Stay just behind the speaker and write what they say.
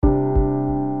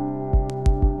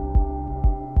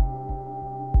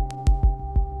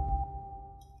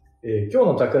今日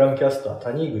のタクラムキャストは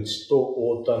谷口と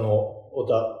小田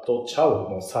とチャオ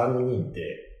の3人で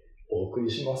お送り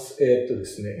します。で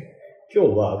すね、今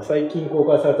日は最近公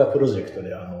開されたプロジェクト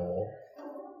で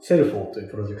セルフォーという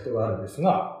プロジェクトがあるんです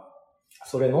が、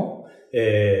それの、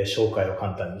紹介を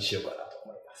簡単にしようかなと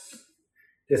思います。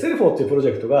で、セルフォーというプロジ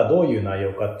ェクトがどういう内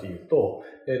容かっていうと、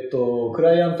ク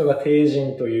ライアントが帝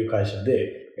人という会社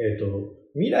で、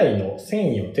未来の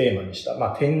繊維をテーマにした、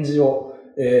展示を、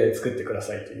作ってくだ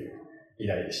さいという依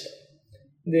頼でした。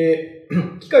で、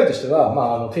機会として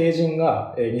は、帝人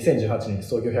が2018年に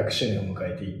創業100周年を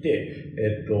迎えていて、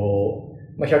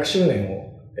100周年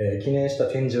を記念した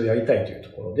展示をやりたいという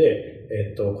ところで、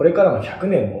これからの100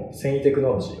年の繊維テク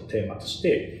ノロジーをテーマとし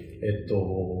て、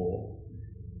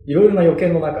いろいろな予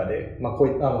見の中で、こう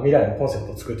いった未来のコンセプ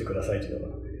トを作ってくださいというよ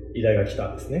うな依頼が来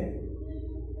たんですね。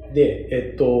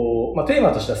で、テー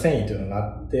マとしては繊維というのが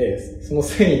あって、その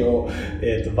繊維を、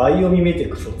バイオミメティ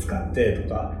クスを使ってと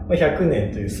か、100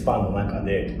年というスパンの中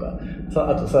でとか、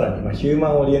あとさらに、ヒュー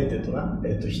マンオリエンテッドな、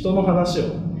人の話を、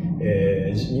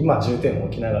今重点を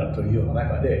置きながらというような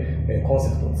中で、コン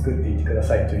セプトを作っていってくだ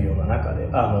さいというような中で、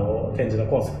展示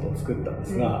のコンセプトを作ったんで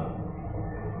すが、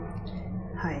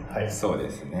はい。はい、そうで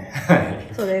すね。はい。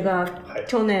それが、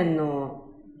去年の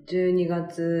12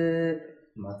月末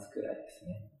くらいです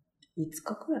ね。5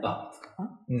日くらいあ、5日。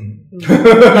うん。ち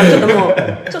ょっともう、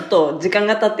ちょっと時間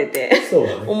が経ってて、そう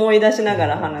だね、思い出しなが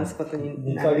ら話すこと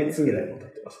になる。2ヶ月ぐらいも経っ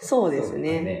てますか。そうです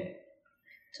ね。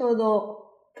ちょうど、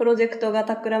プロジェクトが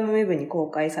タクラムウェブに公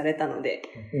開されたので、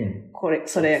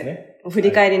それ、振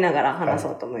り返りながら話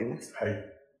そうと思います。はい。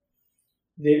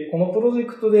で、このプロジェ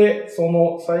クトで、最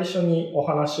初にお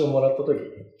話をもらったときに、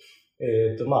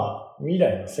未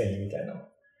来の繊維みたいな、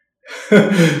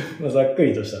ざっく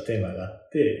りとしたテーマがあっ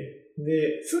て、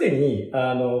で、すでに、プ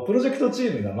ロジェクトチ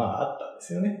ームがあったんで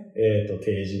すよね。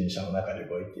帝人社の中で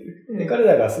動いている。で、彼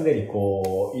らがすでにい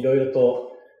ろいろ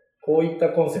と、こういった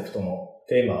コンセプトの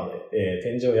テーマで、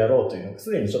展示をやろうというのが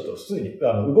すでに動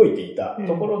いていた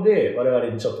ところで、我々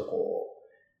にちょっと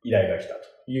依頼が来たと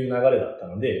いう流れだった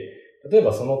ので、例え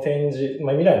ばその展示、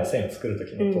未来の線を作ると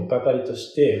きの取っかかりと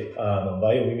して、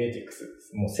バイオミメティクス、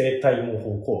もう生態模倣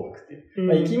工学っていう、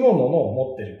生き物の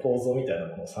持ってる構造みたいな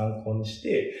ものを参考にし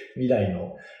て、未来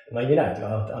の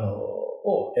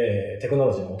テクノ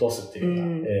ロジーに落とすっていうよう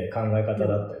な、考え方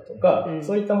だったりとか、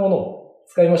そういったものを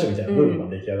使いましょうみたいな部分が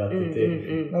出来上がってて、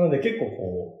なので結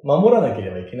構守らなけ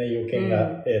ればいけない要件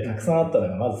が、たくさんあったの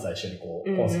が、まず最初にコ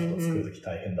ンセプトを作るとき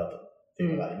大変だったってい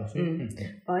うのがありますね。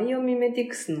バイオミメティ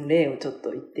クスの例をちょっ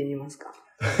と言ってみますか。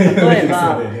例え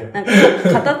ば、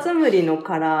カタツムリの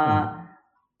殻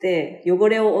で汚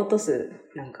れを落とす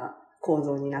構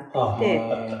造になってい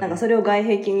て、それを外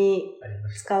壁に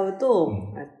使うと、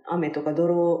雨とか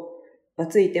泥が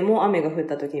ついても雨が降っ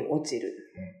た時に落ちる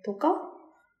とか、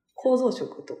構造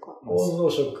色とか。構造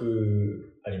色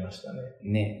ありましたね。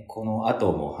ね、この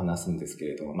後も話すんですけ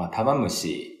れども、玉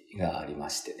虫がありま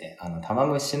してね、玉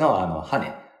虫の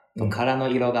羽と殻の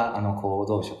色が構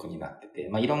造色になってて、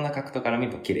いろんな角度から見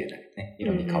ると綺麗なね、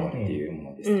色に変わるっていう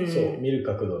ものですね。そう、見る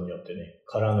角度によってね、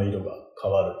殻の色が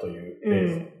変わるという、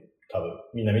多分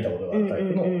みんな見たことがあるタイ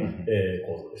プの、構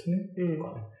造ですね。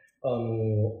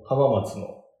浜松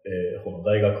の、この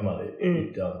大学まで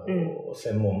行って、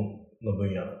専門の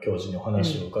分野の教授にお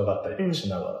話を伺ったりとかし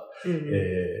ながら、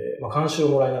監修を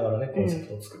もらいながらね、コンセプ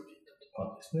トを作っていった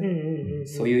感じで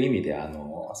すね。そういう意味で、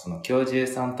その教授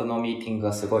さんとのミーティング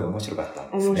がすごい面白かった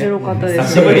んですね。面白かったですね。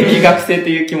久しぶりに学生と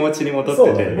いう気持ちに戻ってて。そう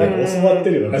ね、教わって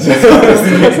るような感じですね。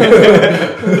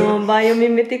このバイオミ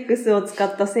メティクスを使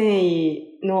った繊維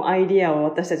のアイディアを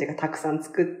私たちがたくさん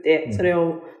作って、それ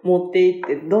を持っていっ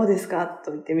て、どうですかと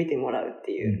言って見てもらうっ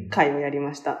ていう会をやり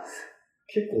ました。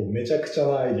結構めちゃくちゃ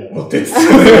なアイディア持ってるんですよ。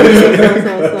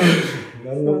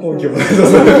何の根拠もない。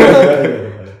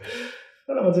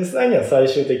ただ実際には最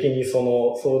終的にそ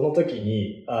の時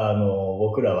に、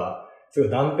僕らは、すごい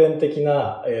断片的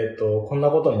な、こんな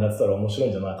ことになってたら面白い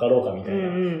んじゃなかろうかみたい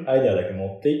なアイデアだけ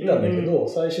持っていったんだけど、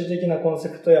最終的なコンセ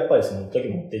プトはやっぱりその時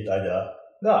持っていたアイデア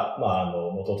が、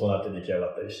元となって出来上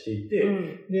がったりしていて、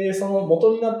で、その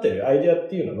元になっているアイデアっ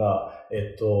ていうのが、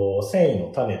繊維の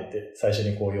種って最初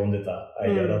に呼んでたア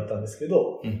イデアだったんですけ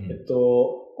ど、こ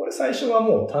れ最初は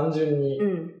もう単純に、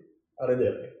あれだ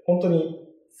よね、本当に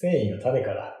繊維が種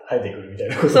から生えてくるみたい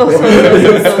なこと。そう。す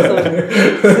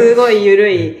ごい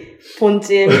緩いポン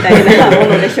チ絵みたいなも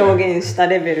ので表現した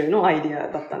レベルのアイディア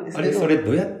だったんですけど。それど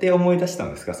うやって思い出した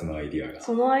んですか、そのアイディアが。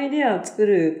そのアイディアを作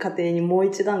る過程にもう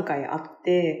一段階あっ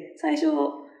て、最初、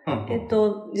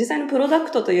実際のプロダ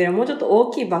クトというよりはもうちょっと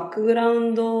大きいバックグラウ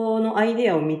ンドのアイデ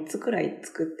ィアを3つくらい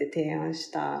作って提案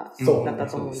しただった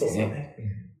と思うんですよね。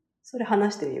それ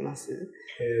話してみます？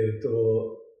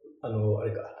あ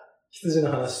れか、羊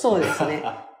の話。そうですね。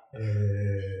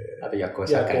あと夜行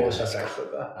社会とか。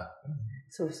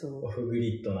そうそう。オフグ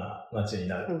リッドな街に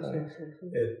なるとかね。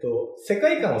世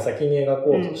界観を先に描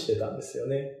こうとしてたんですよ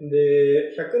ね。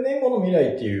で、100年後の未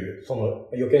来っていう、その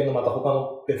予見のまた他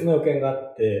の別の予見があ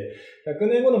って、100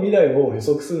年後の未来を予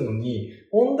測するのに、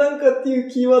温暖化っていう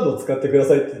キーワードを使ってくだ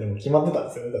さいっていうのも決まってたん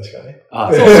ですよね、確かね。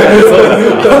あ、そ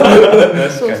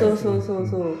うそ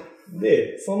う。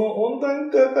で、その温暖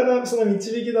化からその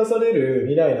導き出される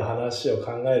未来の話を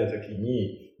考えるとき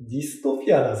に、ディスト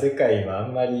ピアな世界はあ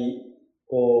んまり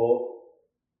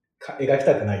描き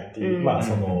たくないっていう、意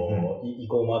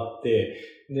向もあって、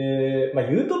で、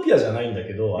ユートピアじゃないんだ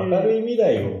けど、明るい未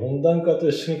来を温暖化と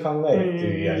一緒に考えるって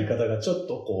いうやり方がちょっ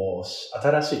と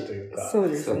新しいというか。そう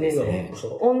ですね。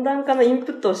温暖化のイン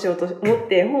プットをしようと思っ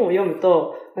て本を読む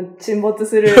と、沈没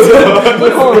する日本。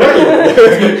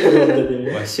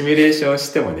シミュレーション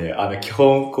してもね、基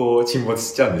本沈没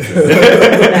しちゃうんですよね。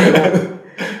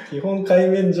基本海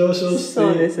面上昇して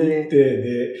いって、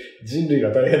で、人類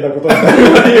が大変なことになる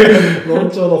っていう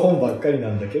論調の本ばっかりな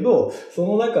んだけど、そ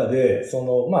の中で、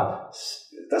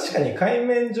確かに海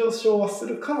面上昇はす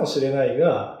るかもしれない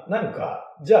が、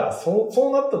じゃあ、そ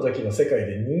うなった時の世界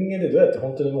で人間でどうやって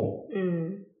本当にもう、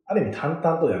ある意味淡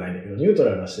々とではないんだけど、ニュート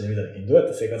ラルな視点で見た時にどうやっ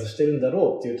て生活してるんだ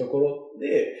ろうっていうところ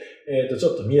で、ちょ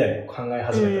っと未来を考え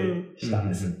始めたりしたん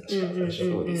です。確か最初。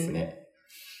そうですね。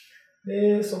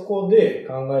で、そこで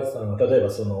考えてたのが、例えば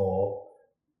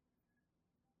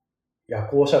夜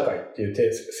行社会っていう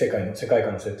世界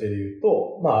観の設定で言う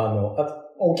と、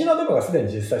沖縄とかがすで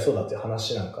に実際そうだっていう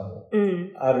話なんかも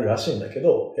あるらしいんだけ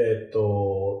ど、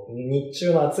日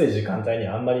中の暑い時間帯に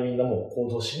あんまりみんなもう行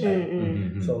動しない。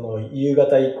夕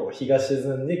方以降、日が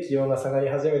沈んで気温が下がり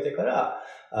始めてから、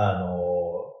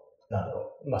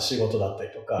仕事だったり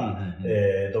とか、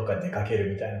どっかに出かけ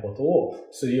るみたいなことを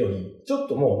するように、ちょっ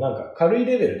ともう軽い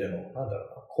レベルでの、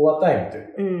コアタイムという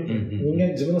か、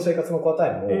自分の生活のコアタ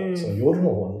イムを、その夜の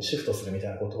方にシフトするみたい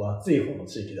なことは暑い方の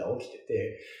地域では起きて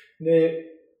て、で、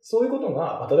そういうこと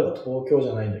が、例えば東京じ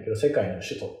ゃないんだけど、世界の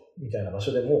首都みたいな場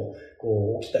所でも、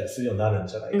起きたりするようになるん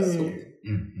じゃないかって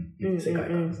いう世界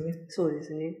観ですね。そうで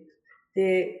すね。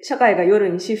で、社会が夜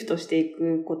にシフトしてい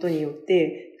くことによっ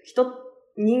て、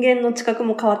人間の知覚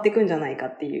も変わっていくんじゃないか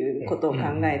っていうことを考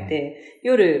えて、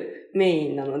夜メイ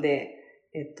ンなので、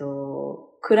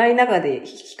暗い中で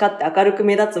光って明るく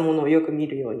目立つものをよく見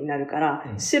るようになるから、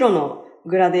白の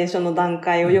グラデーションの段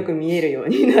階をよく見えるよう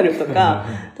になるとか、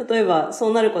例えばそ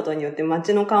うなることによって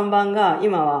街の看板が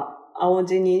今は青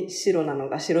地に白なの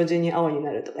が白地に青に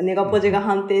なるとか、ネガポジが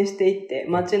反転していって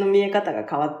街の見え方が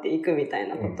変わっていくみたい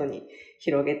なことに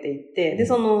広げていって、で、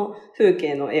その風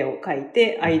景の絵を描い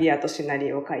て、アイディアとシナ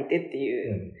リオを描いてってい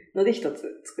うので一つ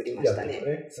作りました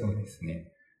ね。そうですね。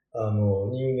人間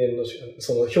の、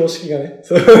その標識がね、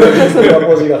その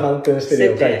文字が反転してる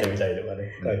絵を描いてみたりとか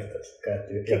ね、描いてたし、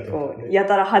結構、や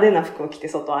たら派手な服を着て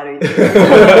外歩いて、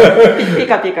ピ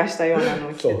カピカしたようなの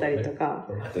を着てたりとか。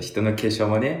あと人の化粧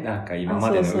もね、今ま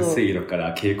での薄い色から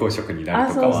蛍光色にな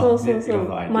るとかは、そう。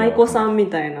舞妓さんみ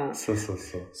たいな。そう。そ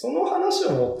の話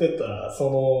を持ってったら、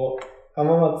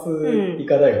浜松医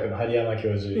科大学の針山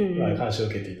教授、監修を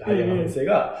受けていた針山先生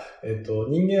が、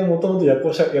人間はもともと夜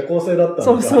行性だったん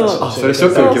だって話をそれショ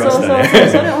ック受けましたね。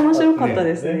それ面白かった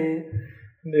ですね。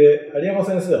で、針山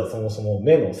先生はそもそも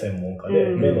目の専門家で、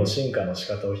目の進化の仕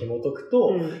方を紐解く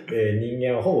と、人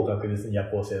間はほぼ確実に夜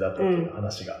行性だったという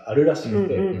話があるらしく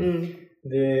て、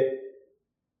で、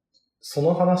そ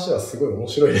の話はすごい面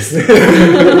白いですね。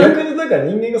逆に人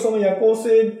間がその夜行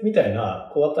性みたいな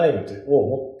コアタイム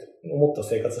を思った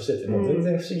生活してても全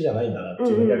然不思議じゃないんだなって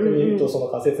いうのを逆に言うとその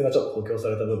仮説がちょっと補強さ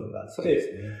れた部分があって、そうい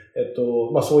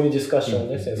うディスカッション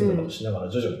をね、先生とかとしながら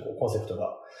徐々にコンセプト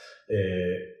が、編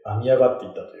み上がってい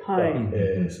ったというか、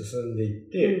進んでい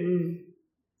って、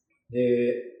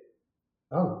で、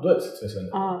どうやって説明するん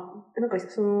だろ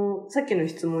う。さっきの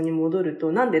質問に戻る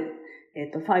と、なんでフ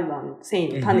ァイバーの繊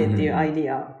維の種っていうアイデ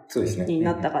ィアに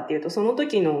なったかっていうと、その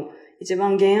時の一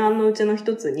番原案のうちの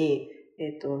一つに、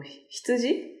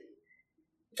羊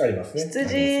ありますね。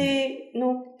羊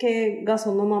の毛が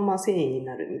そのまま繊維に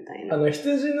なるみたいな。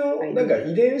羊の、遺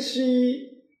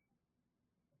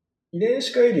伝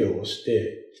子改良をし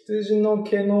て、羊の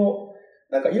毛の、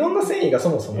いろんな繊維がそ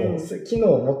もそも機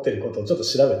能を持っていることをちょっと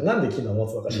調べて、なんで機能を持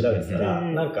つのか調べてたら、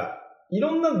い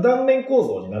ろんな断面構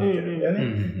造になってるんだよ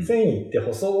ね。繊維って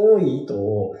細い糸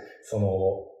を、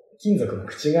金属の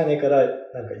口金から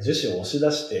樹脂を押し出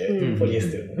して、ポリエ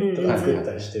ステルのね、とか作っ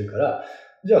たりしてるから、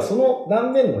じゃあその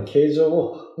断面の形状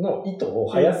の糸を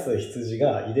生やす羊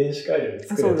が遺伝子改良で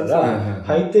作れたら、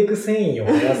ハイテク繊維を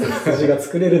生やす羊が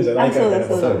作れるんじゃないかみたいな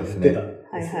ことを言ってたんですよ。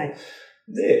はいはい。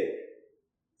で、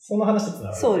その話とつなが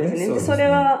る、そうですね。それ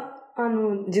は、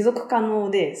持続可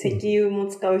能で石油も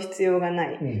使う必要が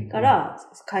ないから、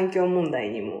環境問題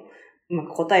にもうま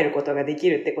く応えることができ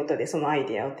るってことで、そのアイ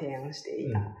デアを提案して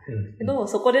いた。けど、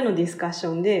そこでのディスカッシ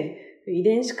ョンで、遺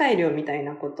伝子改良みたい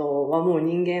なことはもう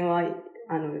人間は、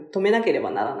止めなけれ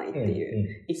ばならないってい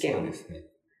う意見を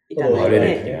いただい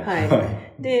て、は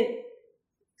い。で、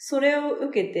それを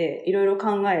受けていろいろ考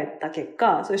えた結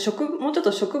果、それもうちょっ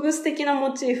と植物的な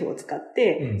モチーフを使っ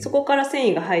て、そこから繊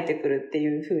維が生えてくるって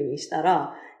いう風にした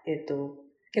ら、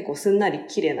結構すんなり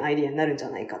綺麗なアイディアになるんじゃ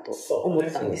ないかと思っ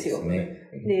たんですよ。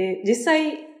で、実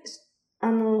際、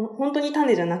本当に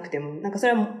種じゃなくても、なんかそ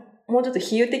れはもうちょっと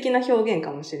比喩的な表現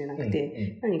かもしれなく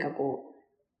て、何かこ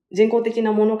う、人工的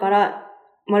なものから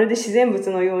まるで自然物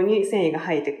のように繊維が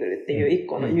生えてくるっていう一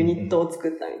個のユニットを作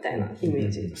ったみたいなイメー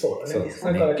ジ。そうだ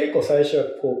ね。だから結構最初は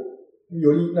こう、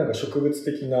よりなんか植物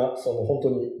的な、本当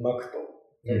に巻くと、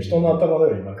人の頭の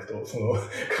ように巻くと、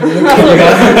髪の毛が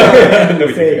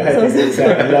繊維が生えてくるみた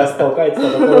いなイラストを描いて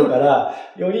たところから、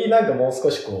よりなんかもう少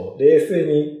しこう、冷静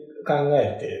に考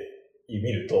えて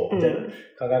みると、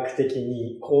科学的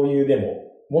にこういうで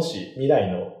も、もし未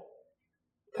来の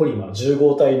ポリマー10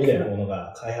号体みたいなもの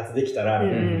が開発できたら、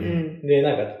で、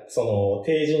なんか、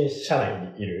帝人社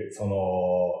内にいる、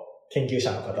研究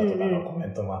者の方とかのコメ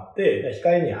ントもあって、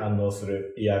光に反応す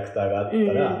るリアクターがあった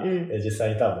ら、実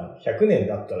際に多分100年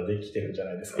だったらできてるんじゃ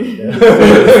ないですか、みたいな。ふ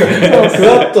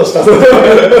わっとした。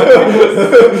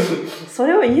そ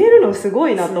れを言えるのすご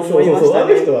いなと思いました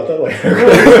ね。あの人は多分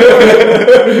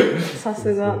さ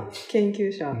すが研究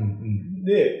者。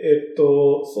で、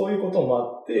そういうことも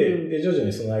あって、で、徐々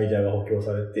にそのアイデアが補強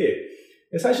されて、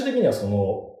で最終的には繊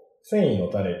維の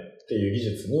種っていう技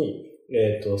術に、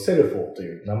セルフォーと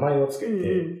いう名前をつけて、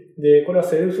で、これは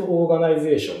セルフオーガナイ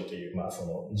ゼーションという、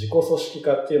自己組織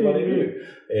化って呼ばれる、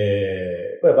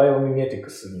これはバイオミメティク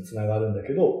スにつながるんだ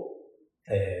けど、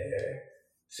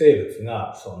生物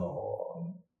が、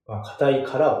硬い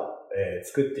殻を、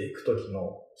作っていくとき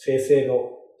の生成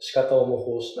の仕方を模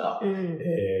倣した、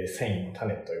繊維の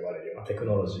種と呼ばれるようなテク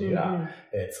ノロジーが、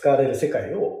使われる世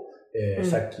界を、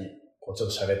さっきこうちょっ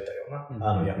と喋ったよう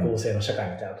な、夜行性の社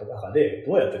会みたいなところで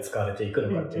どうやって使われていく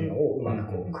のかっていうのをうま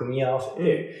くこう組み合わせて、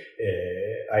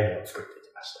アイデアを作ってい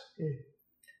きました。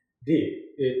で、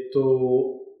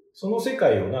その世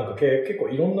界をなんか結構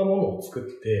いろんなものを作っ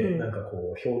て、なんかこ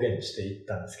う表現していっ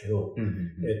たんですけど、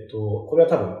これは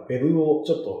多分ウェブを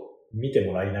ちょっと見て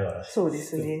もらいながらそうで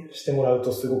すね。してもらう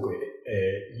とすごく、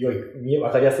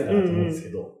わかりやすいかなと思うんですけ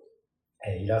ど、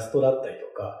イラストだったりと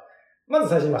か、まず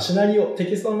最初にシナリオ、テ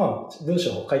キストの文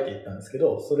章を書いていったんですけ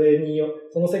ど、そ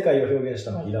の世界を表現し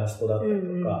たイラストだったりと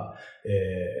か、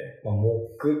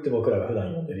モックって僕らが普段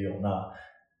読んでるような、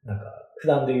なんか普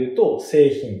段で言うと製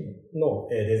品の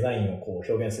デザインをこ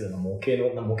う表現するよう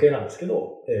な模型なんですけど、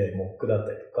モックだっ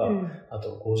たりとか、あ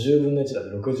と50分の1だと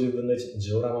60分の1の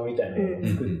ジオラマみたいなものを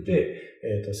作って、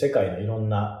世界のいろん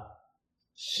な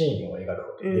シーンを描く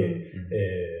ことで、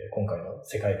今回の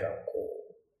世界観をこ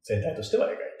う全体としては描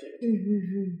いている。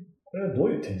これはど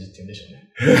ういう展示って言うんでしょう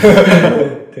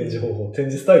ね。展示方法、展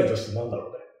示スタイルとしてなんだろ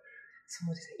うね。そ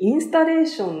うですね。インスタレー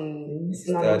ション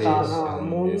なのかな。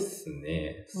ものです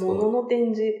ね。ものの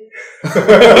展示。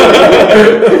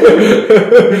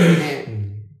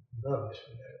なんでしょ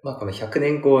うね。この100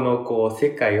年後の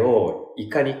世界をい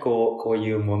かにこう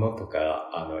いうものと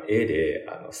か、絵で、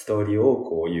ストーリー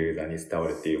をユーザーに伝わ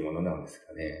るっていうものなんです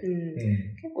かね。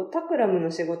結構タクラム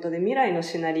の仕事で未来の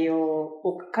シナリオ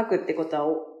を書くってことは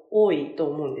多いと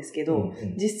思うんですけど、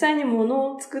実際に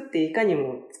物を作っていかに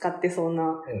も使ってそう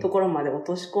なところまで落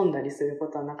とし込んだりするこ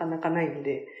とはなかなかないの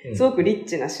で、すごくリッ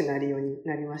チなシナリオに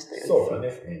なりましたよね。そうだね。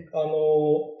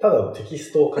ただのテキ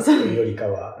ストを書くというよりか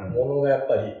は、物がやっ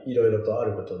ぱりいろいろとあ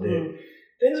ることで、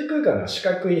展示空間が四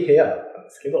角い部屋だったんで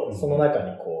すけど、その中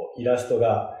にこうイラスト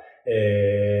が、囲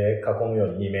むよう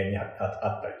に2面にあった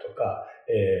りとか、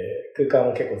空間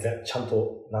も結構ちゃん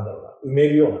と、埋め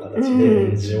るような形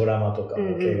で、ジオラマとか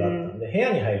模型があったんで、部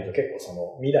屋に入ると結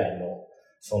構未来の、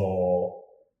ち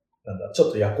ょ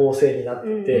っと夜行性になっ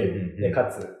てて、で、か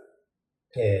つ、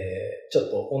ちょっ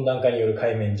と温暖化による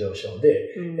海面上昇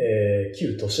で、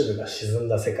旧都市部が沈ん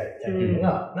だ世界みたいなの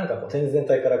が、なんかこう展示全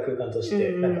体から空間とし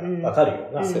て、なんかわかるよ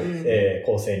うな、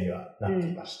構成にはなって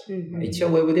いました。一応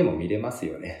ウェブでも見れます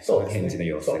よね。そうですね。展示の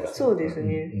様子が。そうです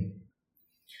ね。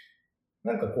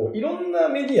なんかこう、いろんな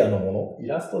メディアのもの、イ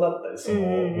ラストだったり、その、モ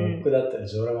ックだったり、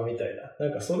ジオラマみたいな、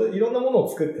なんかいろんなものを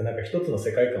作って、なんか一つの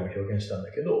世界観を表現したん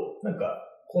だけど、なんか、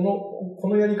こ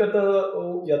のやり方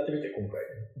をやってみて、今回、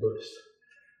どうでした？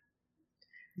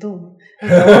どう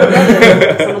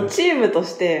そのチームと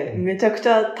してめちゃくち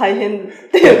ゃ大変っ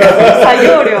ていうか、作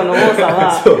業量の多さ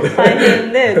は大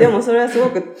変で、でもそれはすご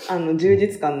く充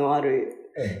実感のあ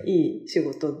るいい仕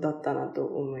事だったなと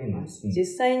思います。実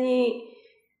際に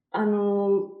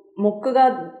モック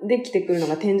ができてくるの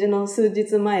が展示の数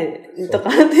日前とか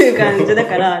っていう感じだ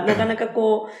から、なかなか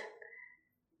こ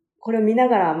れを見な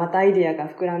がらまたアイディアが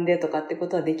膨らんでとかってこ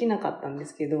とはできなかったんで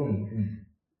すけど、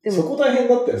でもそこ大変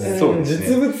だったよね。そうですね。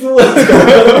実物をで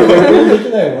き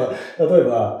ないのは、例え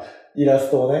ばイラス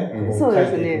トをね、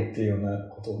描いていくっていうような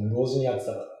ことを同時にやって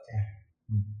たからね。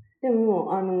で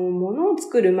も、物を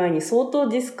作る前に相当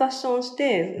ディスカッションし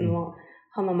て、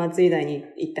浜松医大に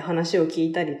行って話を聞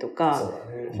いたりとか、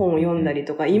本を読んだり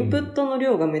とか、インプットの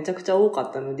量がめちゃくちゃ多か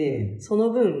ったので、その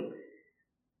分、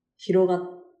広が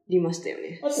りましたよ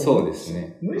ね。そうです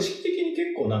ね。無意識的に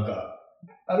結構なんか、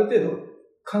ある程度、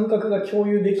感覚が共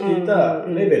有できていた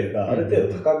レベルがある程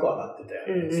度高くはなってた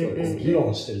よね。そうです。議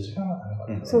論してる時間が長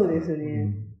かった。そうです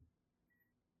ね。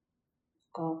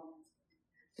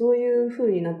どういう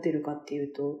風になってるかってい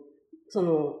うと、そ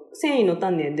の繊維の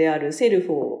種であるセルフ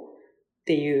ォーっ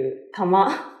ていう玉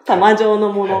状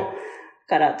のもの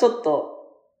からちょっと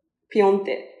ピヨンっ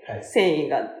て繊維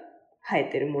が生え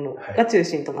てるものが中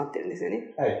心となってるんですよ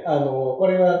ね。はい。こ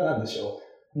れは何でしょう。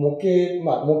模型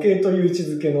という位置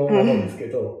づけのものですけ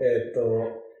ど、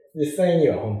実際に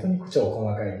は本当に超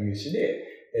細かい粒子で、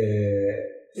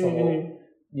その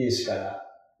粒子から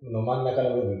の真ん中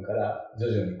の部分から徐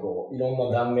々にいろ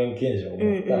んな断面形状を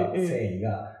持った繊維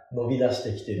が伸び出し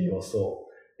てきている様子を、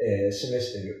示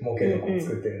している模型のを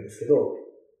作ってるんですけど、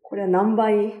これは何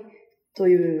倍と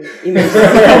いうイメージ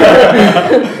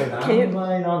何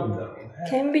倍なんだろうね。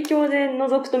顕微鏡で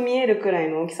覗くと見えるくらい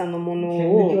の大きさのものを、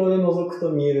顕微鏡で覗くと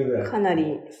見えるぐらいかな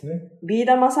りビー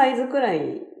玉サイズくらい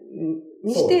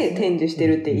にして展示して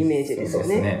るってイメージですよ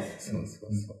ね。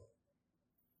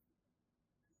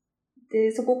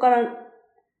で、そこから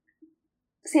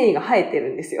繊維が生えてる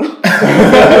んですよ。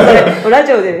ラ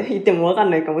ジオで言ってもわかん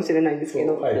ないかもしれないんですけ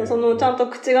ど、そのちゃんと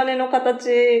口金の形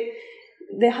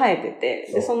で生えて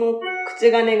て、でその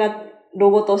口金がロ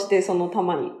ゴとしてその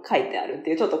玉に書いてあるっ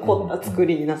ていうちょっと凝った作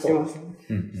りになってます。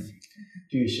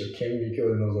粒子を顕微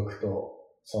鏡で覗くと、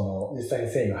実際に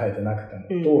繊維が生えてなくて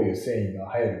も、どういう繊維が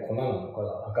生える粉なのか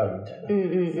がわかるみたいな。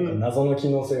なんか謎の機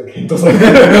能性を検討され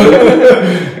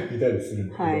ていたりするん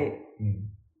だけど。はい。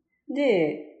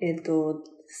で、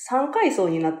3階層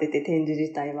になってて展示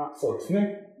自体は。そうです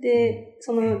ね。で、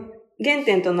その原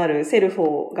点となるセルフ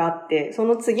ォーがあって、そ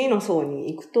の次の層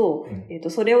に行くと、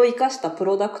それを活かしたプ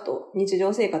ロダクト、日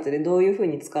常生活でどういう風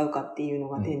に使うかっていうの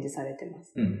が展示されてま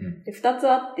す。で、2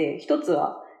つあって、1つ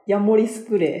はヤモリス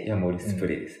プレー。ヤモリスプ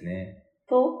レーですね。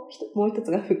と、もう1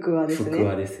つが福輪ですね。福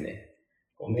輪ですね。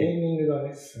ネーミングが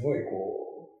ね、すごい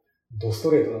ドス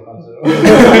トレートな感じの。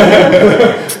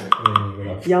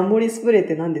ヤモリスプレーっ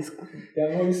て何ですか？ヤ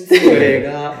モリスプレー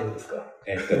が、どうですか？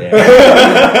ヤモリ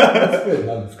スプレー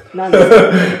何ですか？何ですか？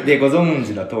で、ご存知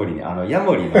の通りに、ヤ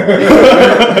モリの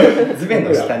図面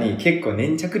の下に結構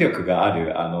粘着力があ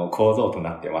る、構造と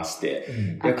なってまして、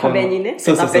壁にね、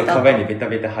そう、壁にベタ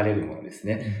ベタ貼れるものです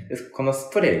ね。このス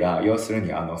プレーが、要する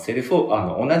に、セルフォ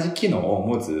ーク、同じ機能を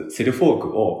持つセルフォーク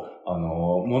を、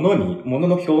物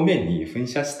の表面に噴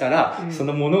射したら、そ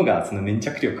の物が、その粘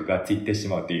着力がついてし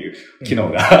まうという機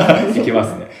能ができま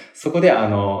すね。そこで、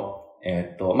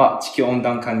地球温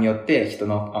暖化によって人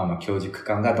の、居住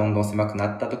間がどんどん狭く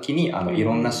なった時に、い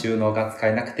ろんな収納が使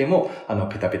えなくても、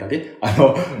ペタペタで、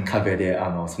壁で、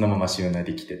そのまま収納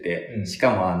できてて、しか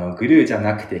も、グルーじゃ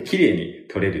なくて、綺麗に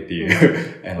取れるっていう、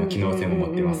機能性も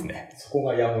持ってますね。そこ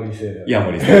がヤモリ製だよね。ヤ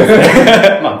モリ製ですね。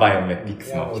バイオメティク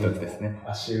スの一つですね。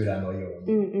足裏のよ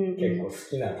うに、結構好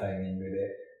きなタイミングで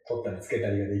取ったりつけ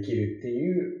たりができるって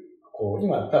いう、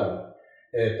今多分、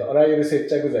あらゆる接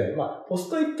着剤、ポス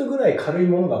トイットぐらい軽い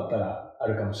ものだったらあ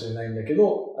るかもしれないんだけ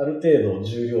ど、ある程度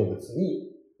重量物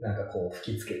になんか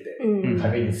吹きつけて、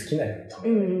壁に好きなように留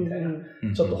めるみたいな、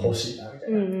ちょっと欲しいなみた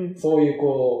いな、そういう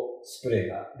スプレー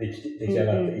が出来上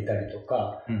がっていたりと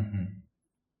か、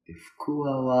福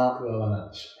輪は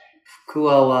何でしょうね。福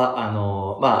輪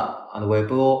は、ウェ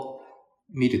ブを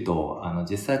見ると、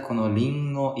実際このリ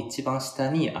ンの一番下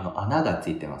に、穴がつ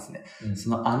いてますね。そ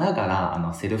の穴か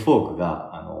ら、セルフォーク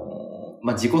が、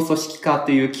自己組織化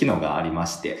という機能がありま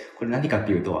して、これ何かっ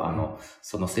ていうと、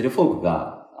そのセルフォーク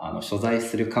が、所在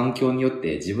する環境によっ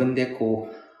て自分で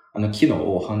機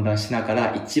能を判断しなが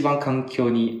ら一番環境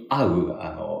に合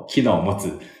う、機能を持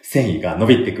つ繊維が伸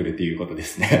びてくるということで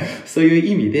すね。そういう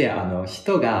意味で、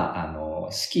人が、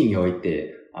式におい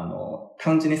て、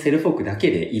単純にセルフォークだ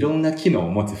けでいろんな機能を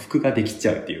持つ服ができち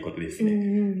ゃうっていうことですね。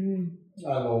ク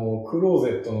ロー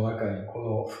ゼットの中にこ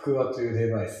の福輪という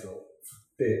デバイスをつっ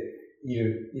てい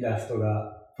るイラスト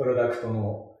が、プロダクト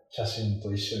の写真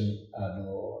と一緒に、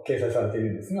掲載されてい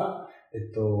るんですが、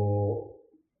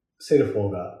セルフォー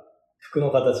が服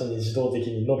の形に自動的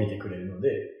に伸びてくれるので、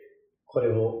こ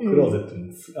れをクローゼット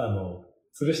に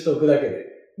吊るしておくだけで、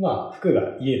服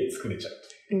が家で作れちゃう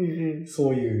という、そ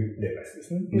ういうデバイスで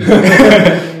すね。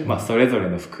それぞれ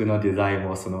の服のデザイン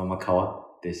もそのまま変わ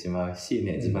ってしまうし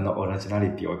ね、自分のオリジナ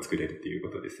リティを作れるっていうこ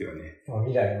とですよね。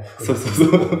未来の服を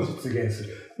実現す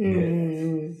る。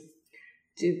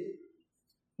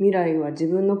未来は自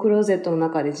分のクローゼットの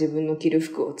中で自分の着る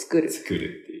服を作るってい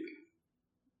う。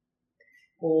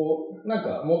も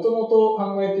ともと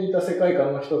考えていた世界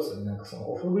観の一つにそ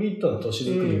のオフグリッドの都市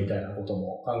づくりみたいなこと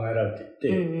も考えられていて、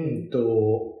沿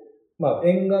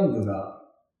岸部が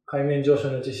海面上昇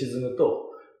によって沈む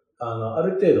と、あ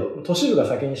る程度、都市部が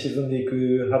先に沈んでい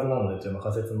くはずなのでという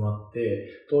仮説もあっ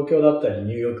て、東京だったり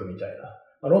ニューヨークみたい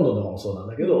な、ロンドンとかもそうなん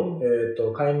だけど、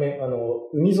海面、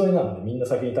海沿いなのでみんな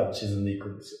先に多分沈んでいく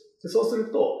んですよ。でそうす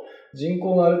ると、人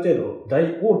口がある程度、大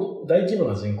規模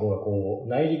な人口が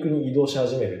内陸に移動し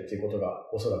始めるっていうことが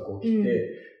おそらく起きて、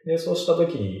で、そうしたと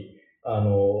きに、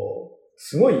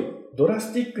すごいドラ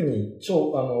スティックに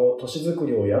都市づく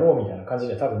りをやろうみたいな感じ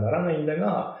には多分ならないんだ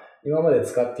が、今まで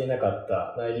使っていなかっ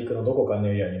た内陸のどこかの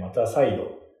エリアにまた再度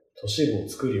都市部を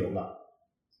作るような、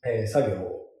作業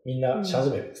をみんなし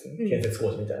始めるんですね。建設工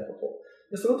事みたいなことを。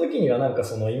で、その時には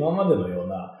今までのよう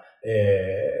な、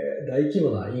大規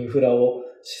模なインフラを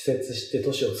施設して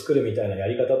都市を作るみたいなや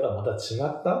り方とはまた違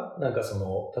った、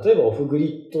例えばオフグ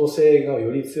リッド性が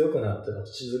より強くなって都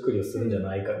市づくりをするんじゃ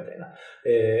ないかみたいな、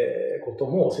こと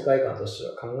も世界観として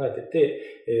は考えて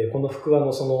て、この福輪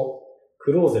のその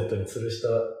クローゼットに吊るした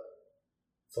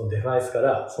そのデバイスか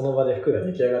らその場で服が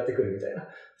出来上がってくるみたいな。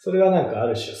それはあ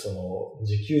る種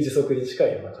自給自足に近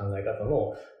いような考え方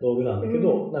の道具なんだけ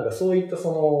ど、そういったな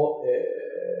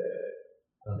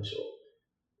んでしょう。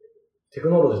テク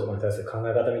ノロジーとかに対する考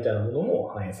え方みたいなものも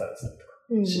反映されてたりと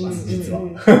かします、実は。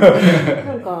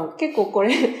結構こ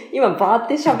れ、今バーっ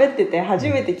て喋ってて初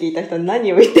めて聞いた人は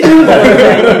何を言ってるんだろうみ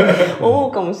たいに思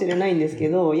うかもしれないんですけ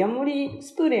ど、ヤモリ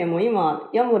スプレーも今、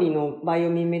ヤモリのバイオ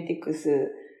ミメティクス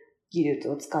技術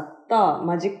を使った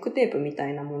マジックテープみた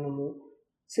いなものも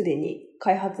すでに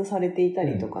開発されていた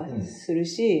りとかする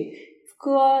し、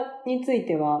福輪につい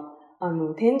ては、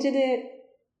展示で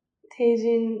帝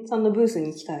人さんのブース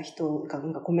に来た人が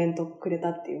コメントくれた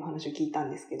っていう話を聞いた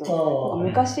んですけど、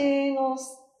昔の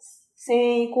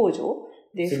繊維工場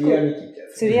で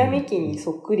釣り網機に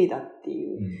そっくりだって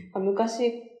いう、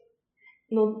昔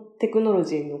のテクノロ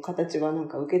ジーの形は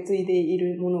受け継いでい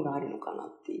るものがあるのかなっ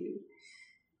ていう。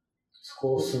そ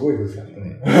こすごい偶然だ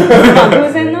ね。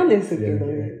偶然なんですけど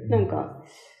ね。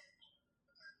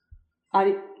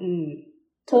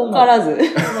遠からず。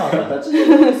形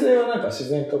の合理性は自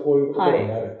然とこういうところに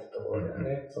なるってところだよ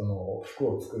ね。その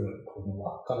服を作る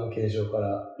輪っかの形状か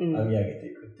ら編み上げて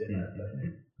いくっていうのは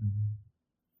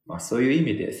ね。そういう意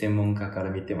味で専門家か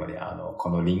ら見てもね、こ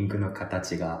のリングの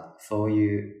形がそう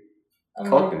いう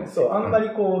変わってるんですよ。そう、あんまり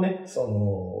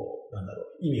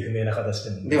意味不明な形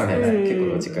でもではね、結構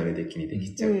ロジカル的にで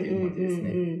きちゃうっていう感じです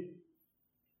ね。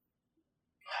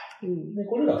で、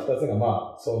これら二つが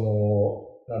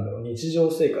日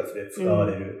常生活で使わ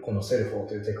れるこのセルフォー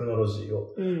というテクノロジー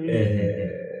を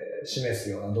示す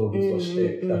ような道具とし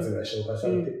て二つぐらい紹介さ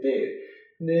れてて、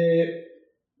で、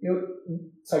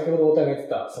先ほどお互い言っ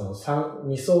てた、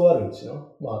2層あるうち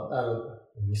の、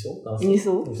2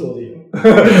層でいいの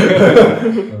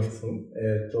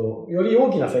より大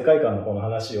きな世界観のこの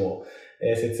話を、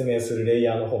説明するレイ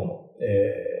ヤーの方の、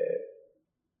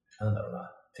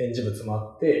展示物も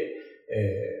あって、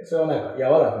それは柔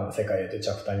らかな世界へというチ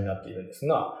ャプターになっているんです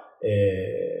が、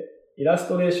イラス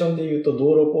トレーションで言うと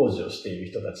道路工事をしている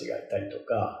人たちがいたりと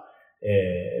か、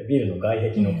ビルの外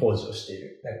壁の工事をしてい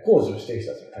る、工事をしている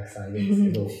人たちがたくさんいるんです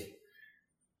けど、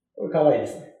これ可愛いで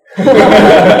すね。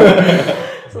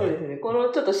そうですね。この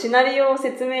ちょっとシナリオを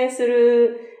説明す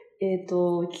る、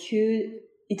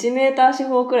1メーター四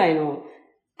方くらいの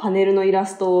パネルのイラ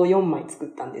ストを4枚作っ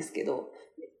たんですけど、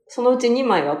そのうち2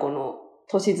枚はこの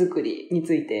都市づくりに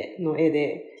ついての絵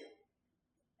で、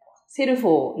セルフ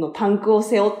ォーのタンクを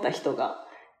背負った人が、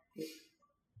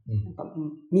道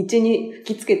に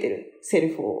吹きつけてるセル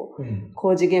フォー、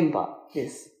工事現場で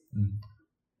す。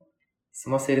そ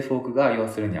のセルフォークが要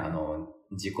するに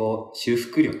自己修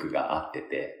復力があって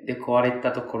て、で、壊れ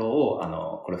たところを、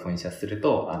これ噴射する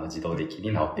と、自動的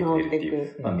に治ってくれるってい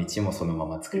う、まあ、道もそのま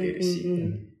ま作れるし。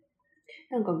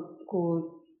なんか、こう、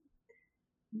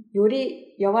よ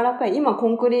り柔らかい、今コ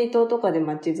ンクリートとかで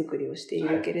街づくりをしてい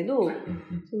るけれど、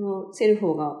そのセル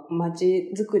フォーが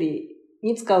街づくり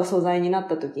に使う素材になっ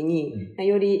た時に、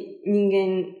より人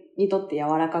間にとって柔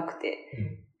らかくて、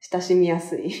親しみや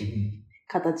すい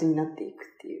形になっていくっ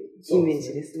ていうイメー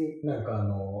ジですね。なんか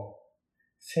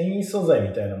繊維素材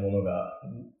みたいなものが、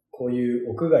こういう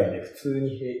屋外で普通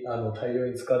に大量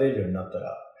に使われるようになった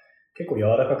ら、結構柔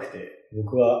らかくて、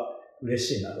僕は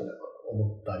嬉しいなと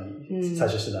思ったり、最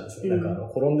初してたんですね。なん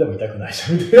か転んでも痛くない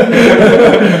じゃんみたいな。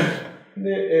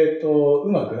で、う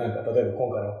まくなんか、例えば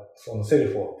今回のそのセル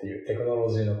フォーっていうテクノロ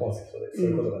ジーのコンセプトでそう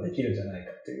いうことができるんじゃない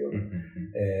かっていうよう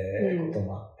な、こと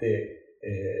もあって、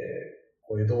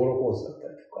こういう道路工事だった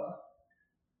りとか、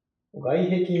外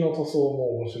壁の塗装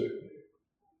も面白いので、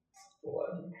そこ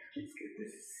に吹き付けて。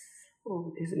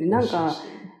そうですね。なんか、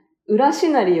裏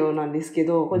シナリオなんですけ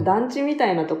ど、これ団地み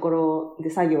たいなところで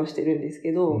作業してるんです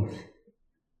けど、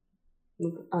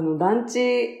団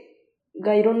地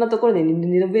がいろんなところでリ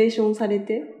ノベーションされ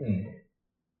て、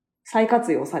再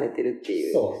活用されてるって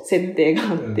いう設定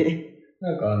があって。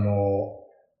なんか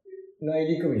内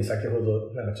陸部に先ほ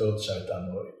どなんかちょっと喋った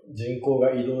人口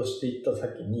が移動していった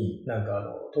先に、なんか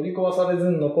取り壊され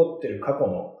ずに残ってる過去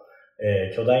の、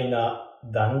巨大な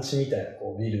団地みたいな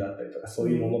こうビルだったりとかそう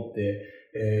いうものって、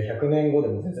100年後で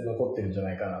も全然残ってるんじゃ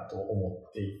ないかなと思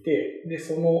っていて、で、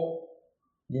その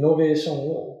リノベーション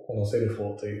をこのセルフ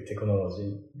ォーというテクノロジー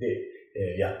で、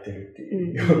やってるって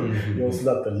いう、様子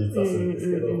だったり実はするんで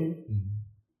すけど。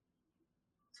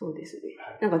そうですね。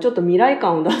なんかちょっと未来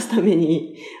感を出すため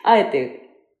に、あえて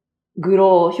グ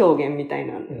ロー表現みたい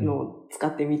なのを使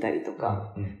ってみたりと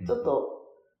か、ちょっと。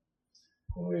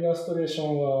このイラストレーショ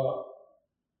ンは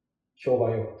評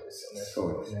判良かったですよ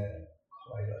ね。そうですね。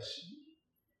可愛らし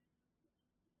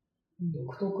い。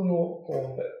独特のトーン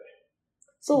だよね。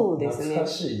そうですね。懐か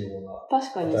しいような。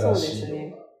確かにそうです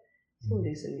ね。そう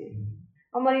ですね。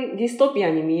あんまりディストピア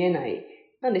に見えない。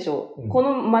なんでしょう。こ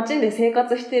の街で生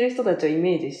活している人たちをイ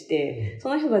メージして、そ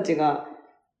の人たちが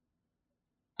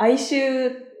哀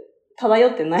愁漂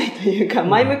ってないというか、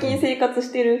前向きに生活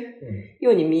している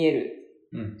ように見える。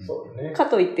そうね。か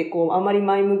といって、こう、あまり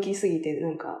前向きすぎて、な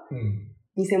んか、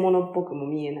偽物っぽくも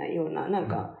見えないような、なん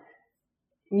か、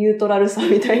ニュートラルさ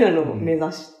みたいなのを目指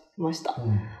しました。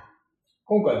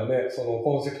今回のね、その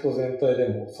コンセプト全体で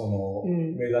も、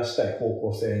目指したい方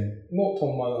向性のト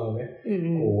ンマナをね、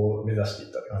こう、目指してい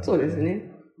った感じ、そうです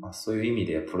ね。まあ、そういう意味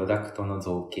で、プロダクトの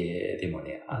造形でも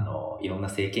ね、いろんな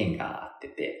制限があって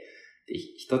て、で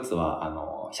一つ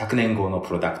は、100年後の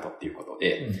プロダクトっていうこと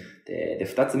で、で、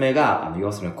二つ目が、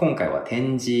要するに今回は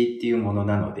展示っていうもの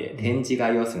なので、展示が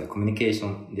要するにコミュニケーシ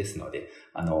ョンですので、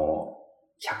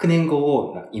100年後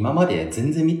を今まで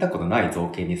全然見たことない造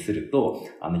形にすると、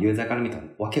ユーザーから見たら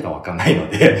わけがわかんないの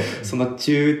で、その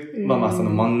まあその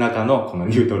真ん中のこの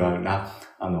ニュートラルな、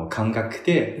感覚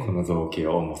でこの造形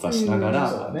を模索しなが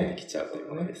ら出てきちゃうという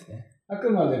ものですね。あく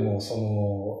までも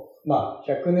まあ、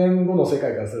100年後の世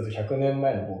界からすると100年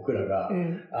前の僕らが、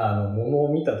もの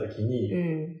を見たときに、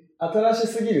新し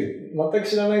すぎる、全く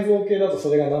知らない造形だと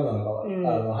それが何なのか、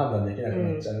判断できなく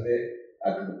なっちゃうので、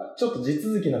ちょっと地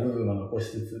続きな部分は残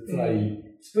しつつ、つまり、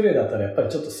スプレーだったらやっぱり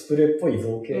ちょっとスプレーっぽい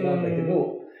造形なんだけ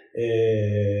ど、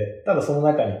ただその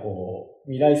中にこ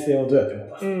う、未来性をどうやって持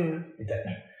たすみたい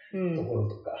なところ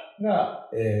とかが、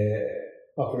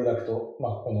まあ、プロダクト、ま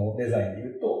あ、このデザインで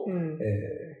言うと、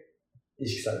意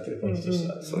識されてるポイントとして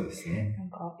は、そうですね。なん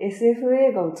か SF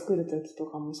映画を作るときと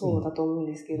かもそうだと思うん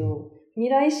ですけど、未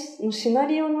来のシナ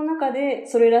リオの中で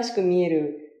それらしく見え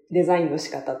るデザインの仕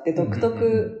方って独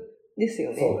特です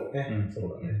よね。そうだね。そう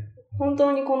だね。本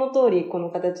当にこの通りこ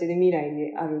の形で未来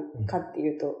であるかって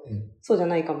いうと、そうじゃ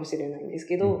ないかもしれないんです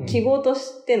けど、記号と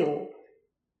しての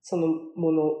その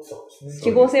もの、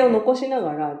記号性を残しな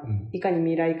がら、いかに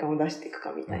未来感を出していく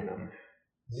かみたいな。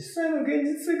実際の現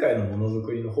実世界のものづ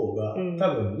くりの方が、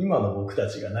多分今の僕た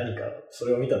ちが何かそ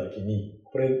れを見たときに、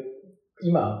これ、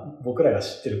今僕らが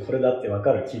知ってるこれだって分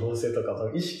かる記号性とか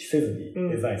を意識せずに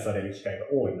デザインされる機会が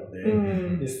多いので、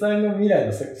実際の未来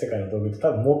の世界の道具って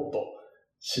多分もっと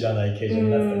知らない形状に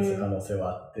なったりする可能性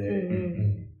はあって、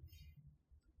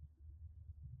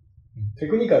テ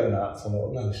クニカルな、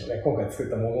なんでしょうね、今回作っ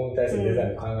たものに対するデザイ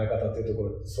ンの考え方っていうとこ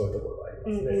ろ、そういうところがあ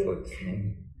りますね。そうです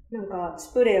ね。なんか、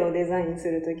スプレーをデザイン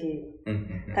するとき、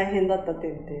大変だった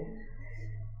点って、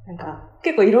なんか、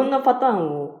結構いろんなパター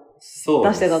ンを出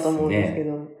してたと思うんですけ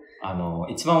ど。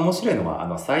一番面白いの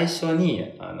は、最初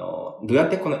に、どうやっ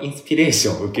てこのインスピレーシ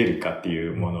ョンを受けるかってい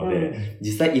うもので、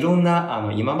実際いろん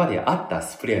な、今まであった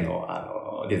スプレーの、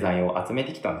デザインを集め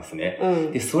てきたんですね。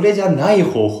で、それじゃない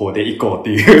方法でいこうっ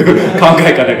ていう考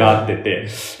え方があってて、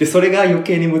で、それが余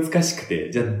計に難しく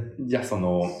て、じゃあそ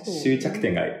の、終着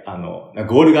点が、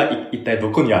ゴールが一体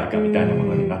どこにあるかみたいなも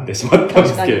のになってしまったんで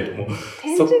すけれども。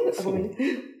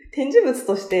展示物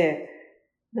として、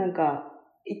なんか、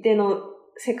一定の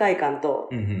世界観と、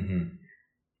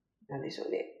なんでしょ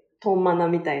うね、トンマナ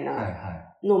みたい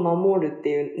なのを守るって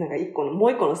いう、なんかも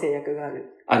う一個の制約がある。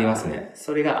ありますね。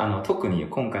それが、特に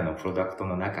今回のプロダクト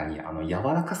の中に、柔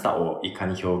らかさをいか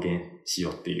に表現し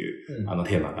ようっていう、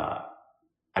テーマが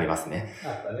ありますね。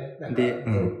あったね。なんか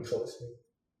そうですね。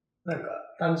なんか、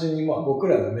単純に僕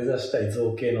らが目指したい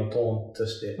造形のトーンと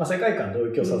して、世界観同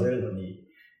居させるのに、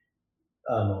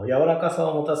柔らかさ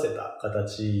を持たせた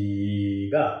形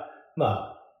が、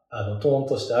トーン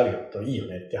としてあるよといいよ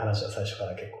ねって話は最初か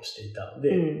ら結構していたの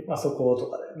で、そこと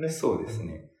かだよね。そうです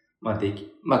ね。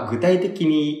具体的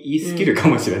に言い過ぎるか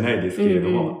もしれないですけれど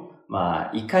も、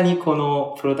いかにこ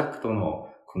のプロダクトの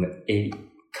この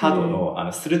角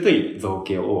の、鋭い造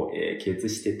形を、記述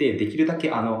してて、できるだけ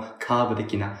カーブ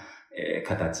的な、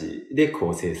形で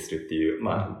構成するっていう、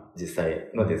実際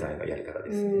のデザインのやり方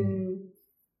ですね。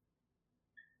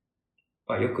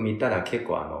よく見たら結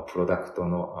構プロダクト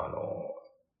の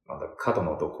角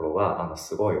のところは、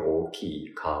すごい大き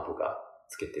いカーブが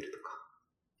つけてるとか。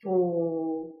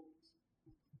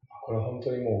これ本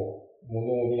当にもう、も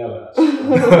のを見ながら。そうで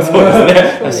すね。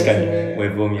確かに、ウ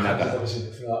ェブを見ながら。ほしい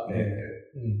ですが、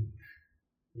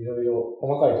いろいろ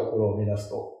細かいところを見出す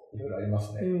と、いろいろありま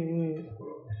すね。で、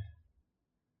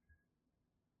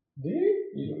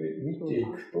いろいろ見てい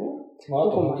くと、あ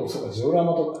ともっとそうか、ジオラ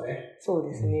マとかね。そう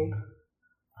ですね。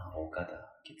岡田、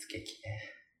血液ね。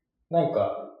なん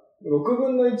か、6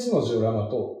分の1のジオラマ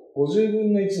と50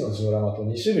分の1のジオラマと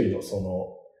2種類の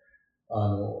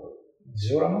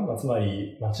ジオラマ、つま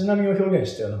り街並みを表現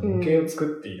したような模型を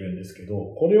作っているんですけ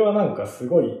ど、これはなんかす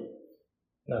ごい、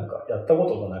なんかやったこ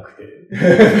とがなくて、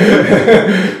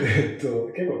結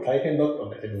構大変だったん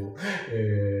だけど、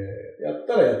やっ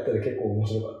たら結構面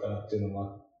白かったなっていうのも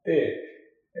あって、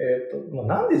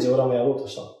なんでジオラマやろうと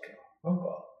したんだっけな。なん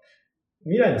か、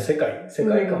未来の世界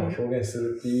観を表現す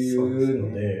るっていう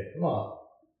ので、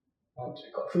なんてい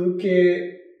うか、風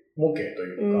景模型と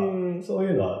いうか、そうい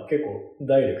うのは結構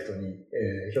ダイレクトに、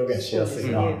表現しやす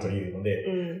いなというので、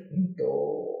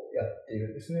やっている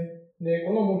んですね。で、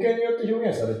この模型によって表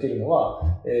現されているのは、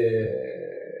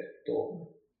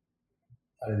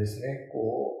あれですね、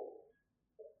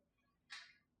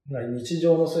日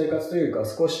常の生活というか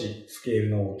少しスケール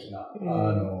の大きな、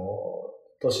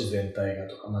都市全体が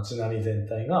とか街並み全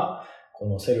体がこ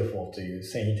のセルフォーという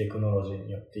繊維テクノロジー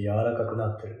によって柔らかくな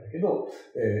ってるんだけど、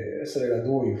それが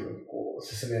どういうふうに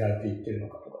進められていってるの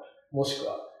かとか、もしく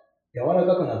は柔ら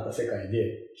かくなった世界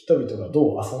で人々が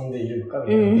どう遊んでいるのかみ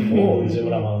たいなことをジオ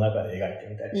ラマの中で描いて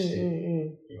みたりして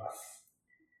います。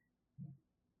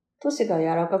都市が柔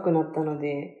らかくなったの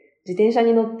で、自転車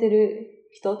に乗ってる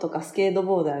人とかスケート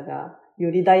ボーダーが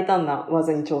より大胆な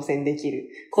技に挑戦できる。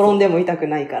転んでも痛く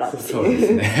ないからっていう。そうで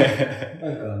すね。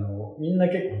なんかみんな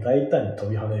結構大胆に飛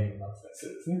び跳ねるようになってたりす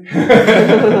るんですね。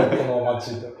この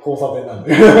街、交差点なん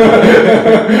で。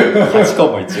8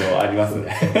個も一応ありますね。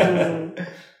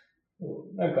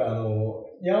なんか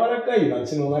柔らかい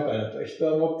街の中だと人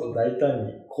はもっと大胆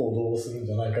に行動をするん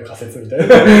じゃないか仮説みたいな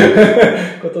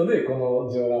ことで、この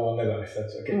ジオラマの中の人た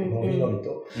ちは結構のびのび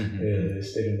と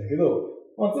してるんだけど、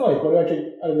つまりこれはあ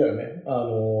れだよね。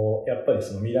やっぱり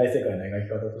その未来世界の描き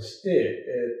方として、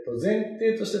前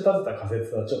提として立てた仮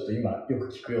説はちょっと今よく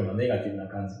聞くようなネガティブな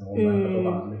感じのオンラインと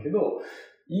かなんだけど、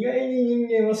意外に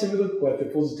人間はしぶとくこうやって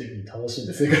ポジティブに楽しん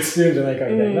で生活してるんじゃないか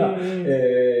みたいな、未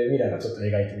来がちょっと描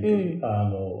いてみてる、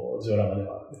ジオラマで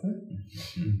はあるんですね。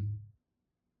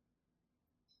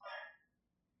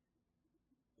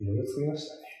いろいろ作りまし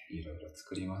たね。いろいろ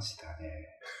作りましたね。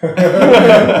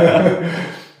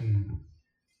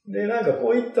で、なんかこ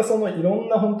ういったそのいろん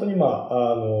な本当に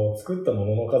作ったも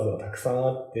のの数はたくさん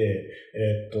あって、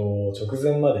直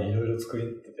前までいろいろ作りっ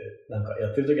てて、なんか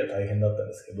やってる時は大変だったん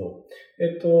ですけど、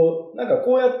なんか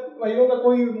こういろんな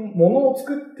こういうものを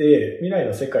作って未来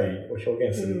の世界を表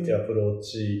現するっていうアプロー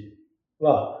チ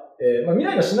は、未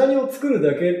来のシナリオを作る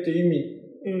だけっていう意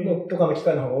味のとかの機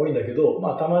会の方が多いんだけど、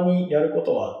たまにやるこ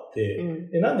とはあって、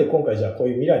で、なんで今回じゃあこう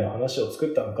いう未来の話を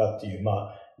作ったのかっていう、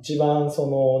一番そ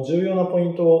の重要なポイ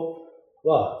ント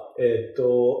は、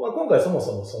今回そも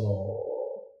そも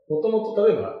もともと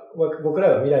例えば僕ら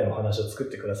が未来の話を作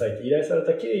ってくださいって依頼され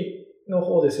た経緯の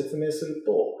方で説明する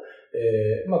と、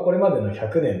まあこれまでの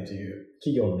100年という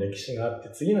企業の歴史があって、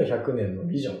次の100年の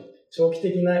ビジョン、長期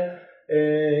的な、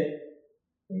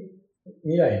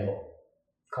未来の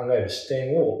考える視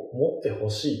点を持ってほ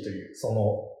しいという、そ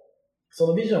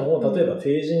のビジョンを例えば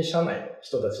定人社内の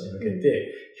人たちに向け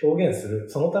て表現する、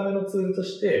そのためのツールと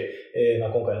して、ま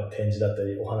あ今回の展示だった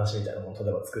りお話みたいなものを例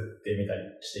えば作ってみたり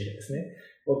しているんですね。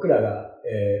僕らが、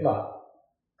まあ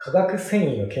化学繊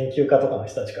維の研究家とかの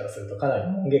人たちからするとかな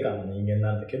り門下間の人間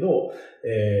なんだけど、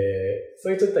そ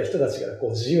ういった人たちがこう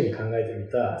自由に考えてみ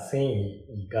た繊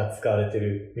維が使われてい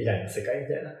る未来の世界み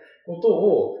たいなこと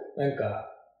をなんか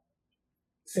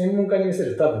専門家に見せ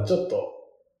る多分ちょっと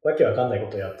わけわかんない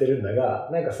ことをやってるんだが、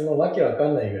なんかそのわけわか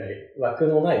んないぐらい枠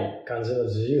のない感じの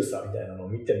自由さみたいなのを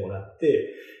見てもらっ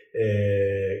て、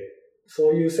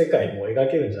そういう世界も描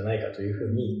けるんじゃないかというふ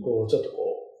うに、こうちょっとこ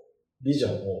うビジョ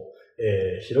ンを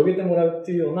広げてもらうっ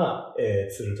ていうような、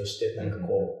ツールとして、なんか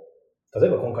こう、例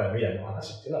えば今回の未来の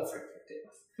話っていうのは作ってみてい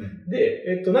ま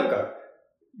す。で、なんか、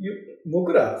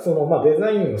僕ら、まあ、デ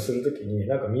ザインをするときに、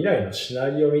なんか未来のシ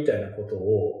ナリオみたいなこと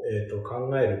を、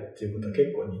考えるっていうことは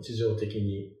結構日常的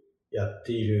にやっ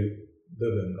ている部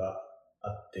分が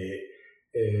あって、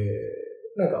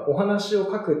なんかお話を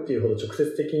書くっていうほど直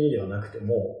接的にではなくて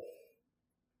も、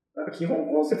なんか基本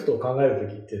コンセプトを考える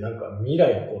ときってなんか未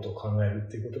来のことを考えるっ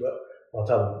ていうことが、まあ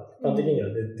多分一般的には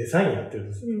デザインやってる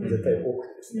と絶対多く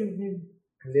てですね。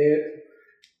で、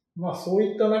まあそう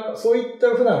いった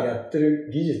普段やってる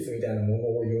技術みたいなも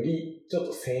のをよりちょっ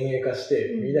と先鋭化し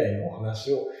て未来のお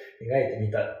話を描いて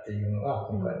みたっていうのが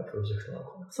今回のプロジェクトなの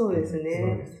かな。そうです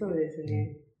ね。そうです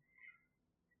ね。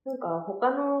なんか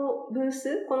他のブー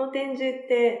ス、この展示っ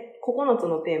て9つ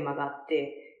のテーマがあっ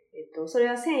て、それ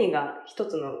は繊維が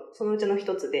そのうちの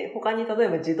一つで、他に例え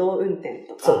ば自動運転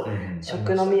とか、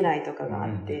食の未来とかがあ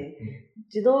って、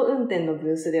自動運転の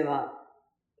ブースでは、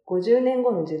50年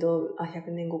後の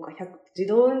100年後か、自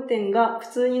動運転が普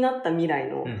通になった未来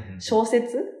の小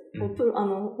説、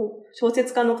小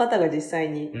説家の方が実際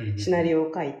にシナリオ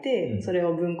を書いて、それ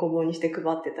を文庫本にして配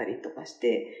ってたりとかし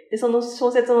て、で、その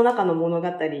小説の中の物語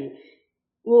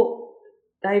を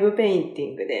ライブペインテ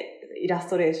ィングでイラ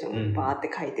ストレーションをバーって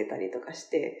書いてたりとかし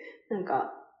て、なん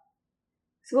か、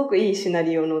すごくいいシナ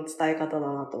リオの伝え方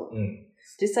だなと。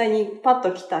実際にパッ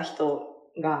と来た人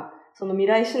が、その未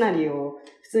来シナリオを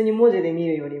普通に文字で見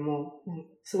るよりも、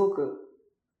すごく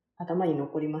頭に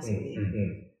残りますよね。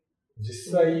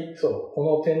実際、こ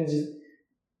の展示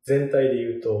全体で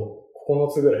言うと、9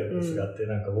つぐらいのブースがあって、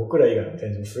なんか僕ら以外の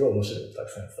展示もすごい面白いのたく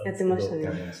さんやってたんですけど。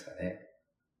やってましたね。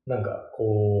なんか、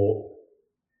こう、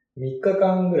3日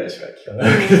間ぐらいしか聞かな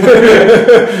い。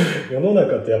世の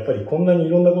中ってやっぱりこんなにい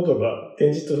ろんなことが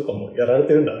展示とかもやられ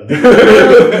てるんだなって。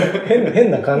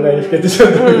変な考えにふけてしま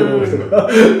ったけど、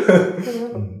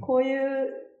こういう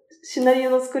シナリオ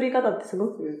の作り方ってすご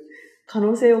く可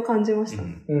能性を感じました。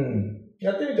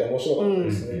やってみて面白かった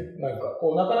ですね。なんか、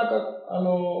こう、なかなか、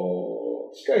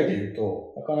機械で言う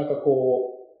と、なかなか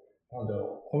こう、なんだ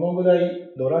ろう、このぐら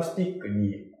いドラスティック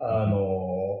に、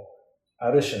あ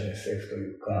る種の SF と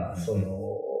いうか、結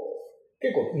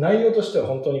構内容としては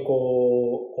本当に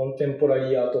こう、コンテンポラ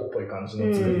リーアートっぽい感じ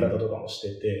の作り方とかもし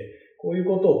てて、こういう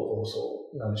ことを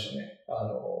なんでしょうね、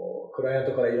クライアン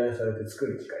トから依頼されて作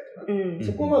る機会というのは、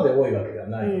そこまで多いわけでは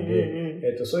ないの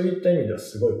で、そういった意味では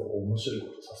すごいこう面白いこ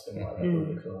とさせてもらったプロ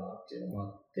ジェクトだなっていうのもあ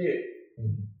って、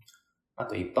あ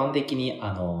と一般的に、例え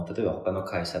ば他の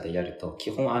会社でやると、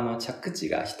基本着地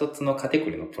が一つのカテ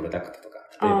ゴリーのプロダクトとか、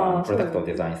例えばプロダクトを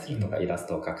デザインするとか、イラス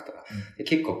トを描くとか、で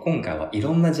結構今回はい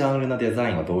ろんなジャンルのデザ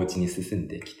インを同時に進ん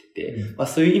できてて、まあ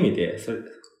そういう意味で、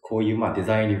こういうまあデ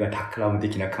ザイン力がタクラム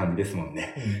的な感じですもん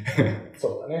ね。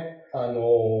そうだね。ち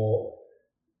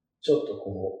ょっと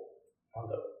こう、なん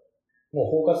だろう。もう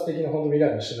包括的な本当未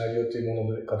来のシナリオというも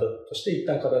のの方として一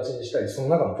旦形にしたり、その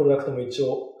中のプロダクトも一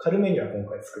応軽めには今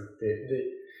回作って、で、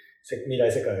未来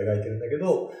世界を描いてるんだけ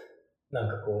ど、なん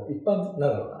かこう、な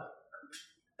んだろうな。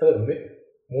例えば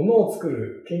物を作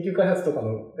る研究開発とか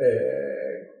の、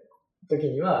時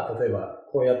には、例えば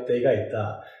こうやって描い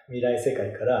た未来世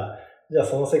界から、じゃあ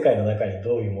その世界の中に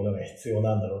どういうものが必要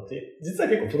なんだろうって、実は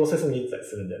結構プロセスに行ったり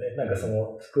するんだよね。なんか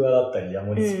福話だったりヤ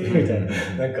モリ作るみたいな、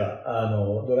なんか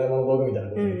ドラえもんの道具みたいな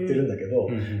ことを言ってるんだけど、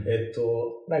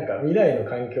なんか未来の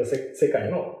環境世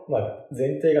界の、まあ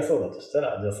前提がそうだとした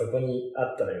ら、じゃあそこにあ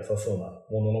ったら良さそうな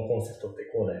もののコンセプトって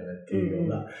こうだよねっていうよう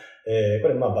な、こ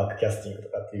れまあバックキャスティングと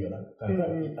かっていうような、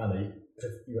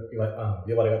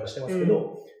呼ばれ方してますけ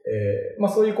ど、ま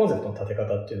あそういうコンセプトの立て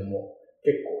方っていうのも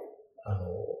結構、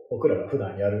僕らが普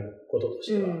段やることと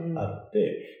してはあるの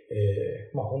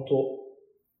で、まあ本当、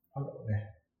なんだろう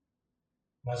ね。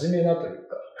真面目なという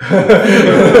か、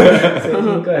製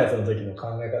品開発の時の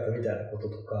考え方みたいなこと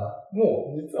とか、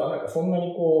もう実はなんかそんな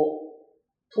にこ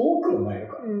う、遠くもないの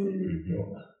かっていうよ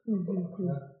うなことなのか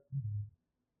な。っ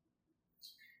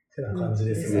てな感じ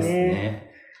ですね。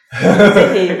ぜ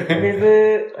ひ、ウェ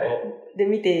ブで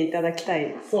見ていただきた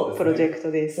いプロジェクト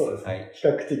です。そうですね。比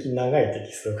較的長いテ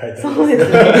キストを書いてあります。そうで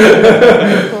すね。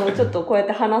そう、ちょっとこうやっ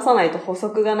て話さないと補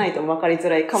足がないと分かりづ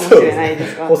らいかもしれないで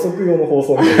すが。補足用の放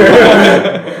送みたい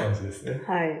な感じですね。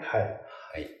はい。はい。は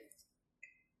い。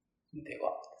で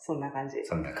は。そんな感じ。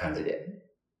そんな感じで。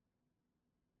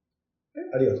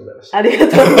ありがとうございました。ありがとう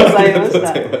ござ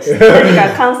いました。何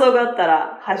か感想があった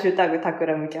ら、ハッシュタグタク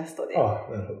ラムキャストで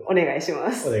お願いし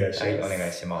ます。お願いします。はい、お願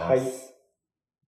いします。はい。